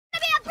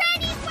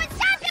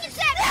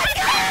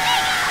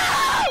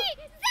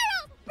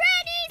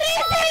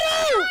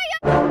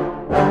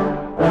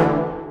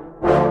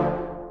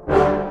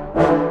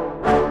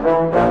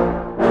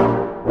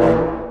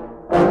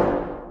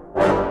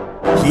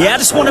Yeah, I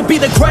just wanna be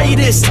the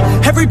greatest.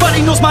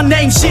 Everybody knows my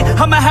name, shit.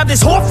 I'ma have this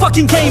whole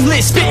fucking game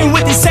list, spitting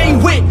with the same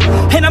wit,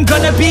 and I'm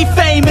gonna be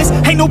famous.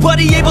 Ain't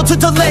nobody able to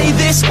delay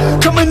this.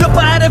 Coming up,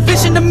 I had a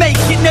vision to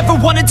make it. Never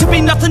wanted to be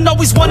nothing,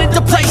 always wanted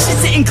to play shit.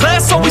 Sit in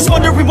class, always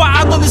wondering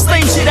why I love this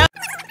lame shit.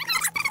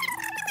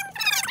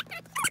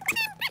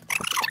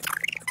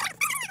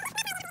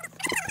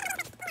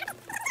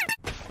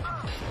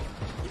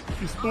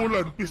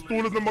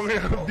 Pistulan na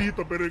mangyayari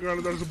dito, pero yung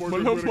nga na sa board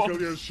ng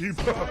Miracle yan,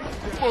 Shiba.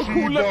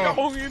 Magulat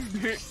akong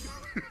hindi.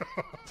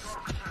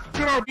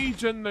 Grabe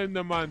dyan na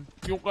naman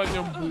yung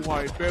kanyang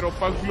buhay. Pero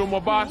pag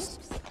lumabas,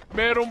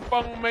 meron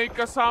pang may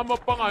kasama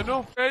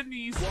pang Bren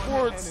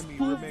Esports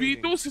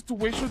 2v2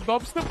 situation.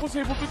 Dubstep was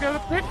able to get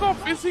a pickup.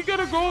 Is he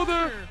gonna go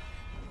there?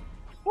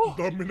 Oh. Ang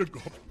dami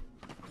nag-up.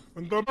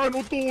 Ang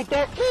dami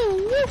uto-uto.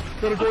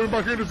 Pero going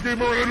back in this game,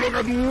 and look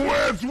at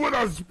Wentz with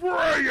a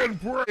spray and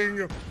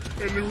praying.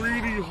 And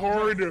really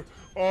hard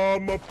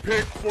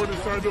pick for the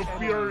side of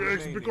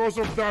PRX because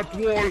of that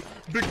wall,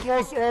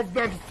 because of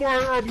that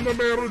firearm na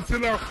meron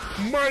sila.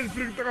 Mind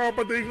freak na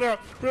kapatid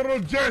nga. Pero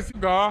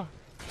Jessica,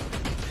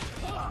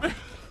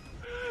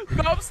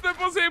 Dubstep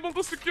was able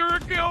to secure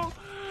a kill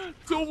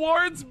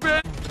towards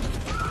Ben.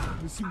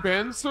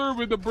 Spencer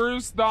with the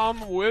burst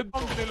down with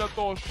nila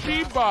to.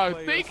 Shiba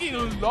taking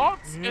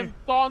lots and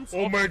tons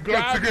of damage.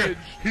 Sige,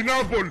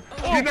 hinabol.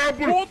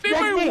 Buti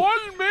may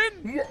wall, man.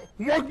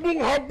 Wag mong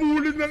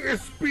habulin ng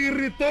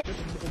espiritu.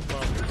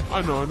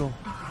 Ano?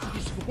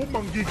 Gusto ko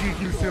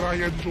manggigigil si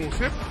Ryan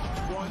Joseph.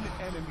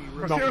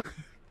 Kasi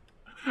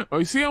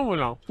Oy, siya mo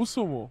lang.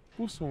 Puso mo.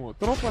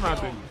 Tropa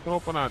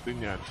natin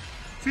yan.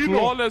 Sino?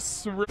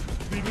 Flawless.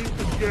 We need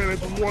to get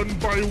it one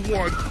by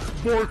one.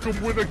 Borkum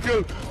with a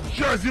kill.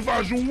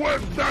 Jazivage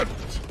with that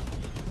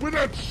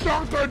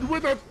shotgun,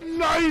 with that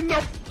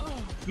lineup.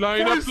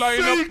 Lineup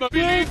na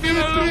pilitin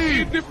na lang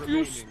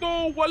i-defuse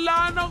to.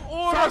 Wala nang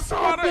oras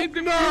para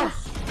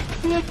i-defuse.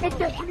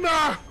 Puputok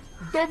na.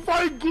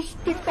 Davay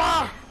gusto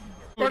pa.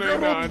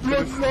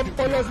 Taga-Roblon lang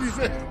pala si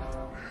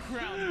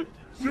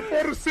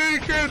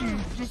Forsaken.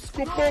 Diyos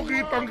ko po,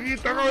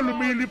 kitang-kita ka,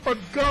 lumilipad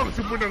ka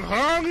kasi mo ng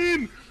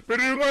hangin. Pero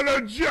yung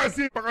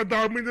Jesse,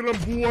 pakadami nilang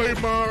buhay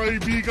mga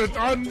kaibigan.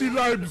 Andy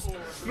lives.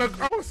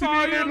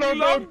 Nag-aksinin lang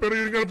doon. Pero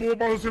yun nga,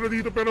 pumapasok sila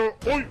dito. Pero,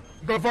 oy,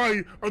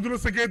 Davay, ando na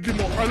sa Geddy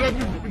mo. Alam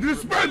mo, hindi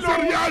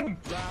Spencer yan!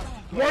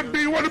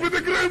 1v1 with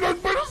the grenade,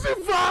 pero si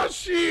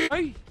Vashi!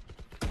 Ay!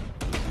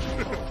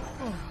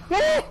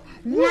 Oh!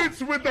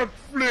 Wits with that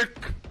flick!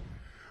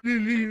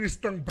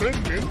 Lilinis ng Bren,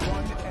 man.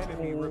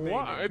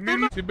 Ito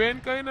na. Si Ben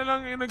kayo na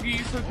lang yung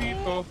nag-iisa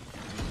dito.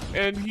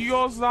 And he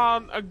goes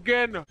down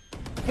again.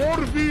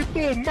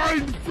 4v2,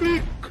 Mind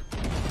Freak!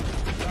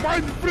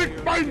 Mind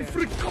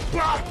Freak ka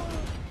pa!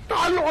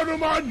 Talo ka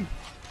naman!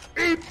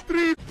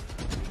 8-3!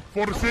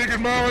 Forsaken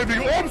mga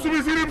kaibigan.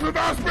 Sumisilip sa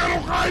taas, pero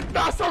kahit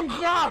nasan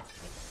ka!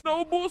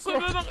 Naubusan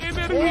na ng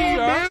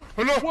enerhiya.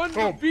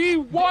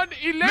 1v1,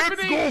 11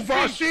 Let's go,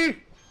 Vashi!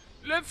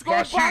 Let's go,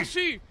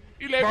 Vashi!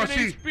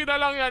 11 HP na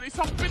lang yan.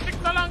 Isang pitik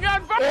na lang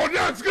yan. Oh,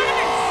 let's go!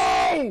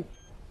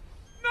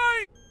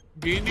 Nice!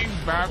 Gaining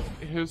back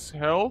his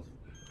health.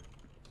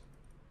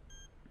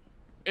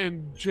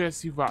 And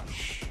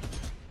Jessivash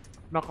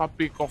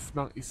naka-pick off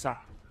ng isa.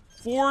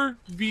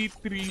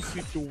 4v3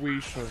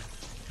 situation.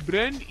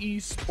 Bren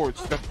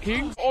Esports, the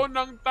Kings on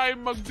ng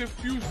time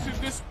mag-defuse si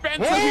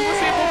Dispenser. He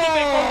was able to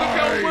take out the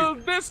kill. Will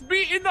this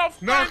be enough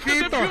time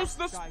to defuse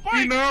the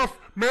spike? Enough!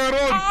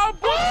 Meron!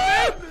 Aabot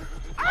din!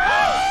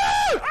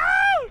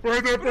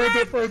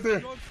 Pwede.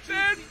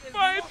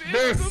 10-5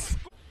 Yes!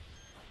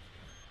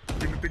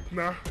 Pinitik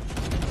na.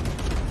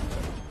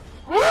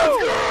 Let's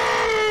go!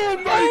 Oh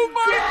my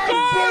God!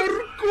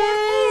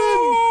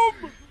 Borkum!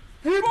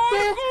 He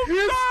took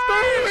his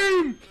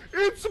time!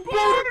 It's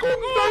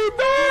Borkum time!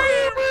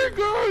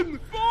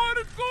 Kaibigan!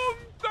 Borkum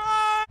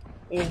time!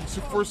 Oh,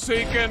 si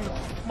Forsaken.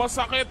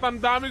 Masakit ang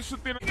damage sa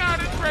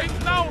tinangarin right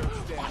now.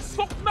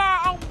 Pasok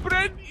na ang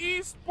Bren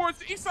Esports.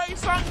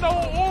 Isa-isang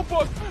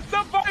nauubos.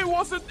 The Vi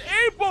wasn't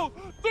able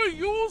to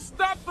use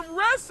that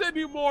rest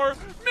anymore,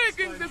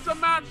 making this a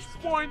match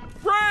point.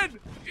 Bren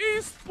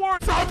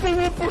Esports. Sabi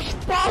mo push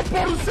pa,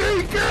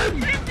 Forsaken!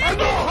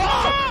 Ano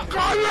ha?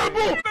 Kala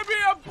mo! It's gonna be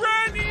a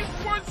Bren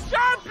Esports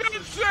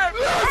championship!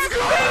 Let's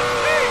go!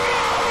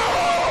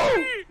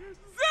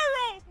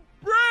 3-0!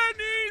 Bren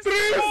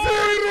Esports!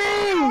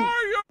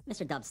 3-0!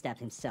 Mr. Dubstep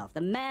himself,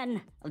 the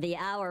man of the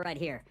hour right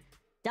here.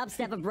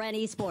 Dubstep of Bren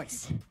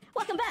Esports.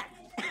 Welcome back!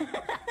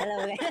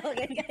 Hello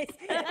guys.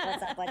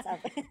 What's up?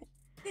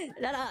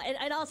 No,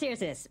 in all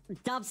seriousness,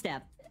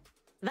 Dubstep,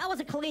 that was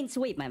a clean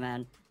sweep, my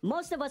man.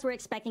 Most of us were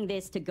expecting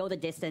this to go the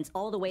distance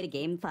all the way to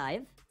Game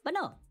 5. But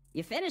no,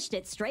 you finished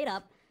it straight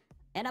up.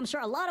 And I'm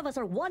sure a lot of us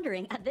are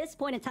wondering, at this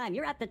point in time,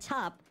 you're at the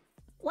top.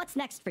 What's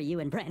next for you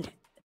and Bren?